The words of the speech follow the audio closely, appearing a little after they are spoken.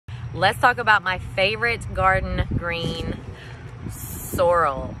let's talk about my favorite garden green,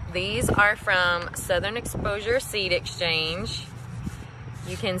 sorrel. These are from Southern Exposure Seed Exchange.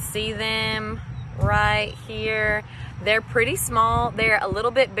 You can see them right here. They're pretty small. They're a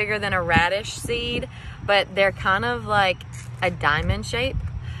little bit bigger than a radish seed, but they're kind of like a diamond shape.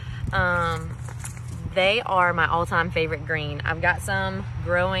 They are my all-time favorite green. I've got some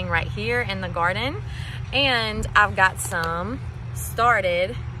growing right here in the garden, and I've got some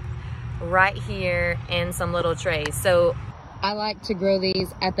started right here in some little trays. So I like to grow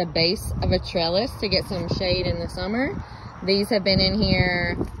these at the base of a trellis to get some shade in the summer. These have been in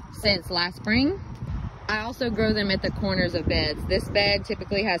here since last spring. I also grow them at the corners of beds. This bed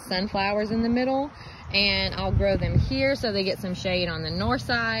typically has sunflowers in the middle, and I'll grow them here so they get some shade on the north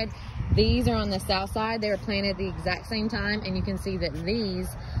side. These are on the south side. They were planted at the exact same time, and you can see that these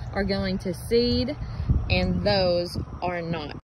are going to seed and those are not.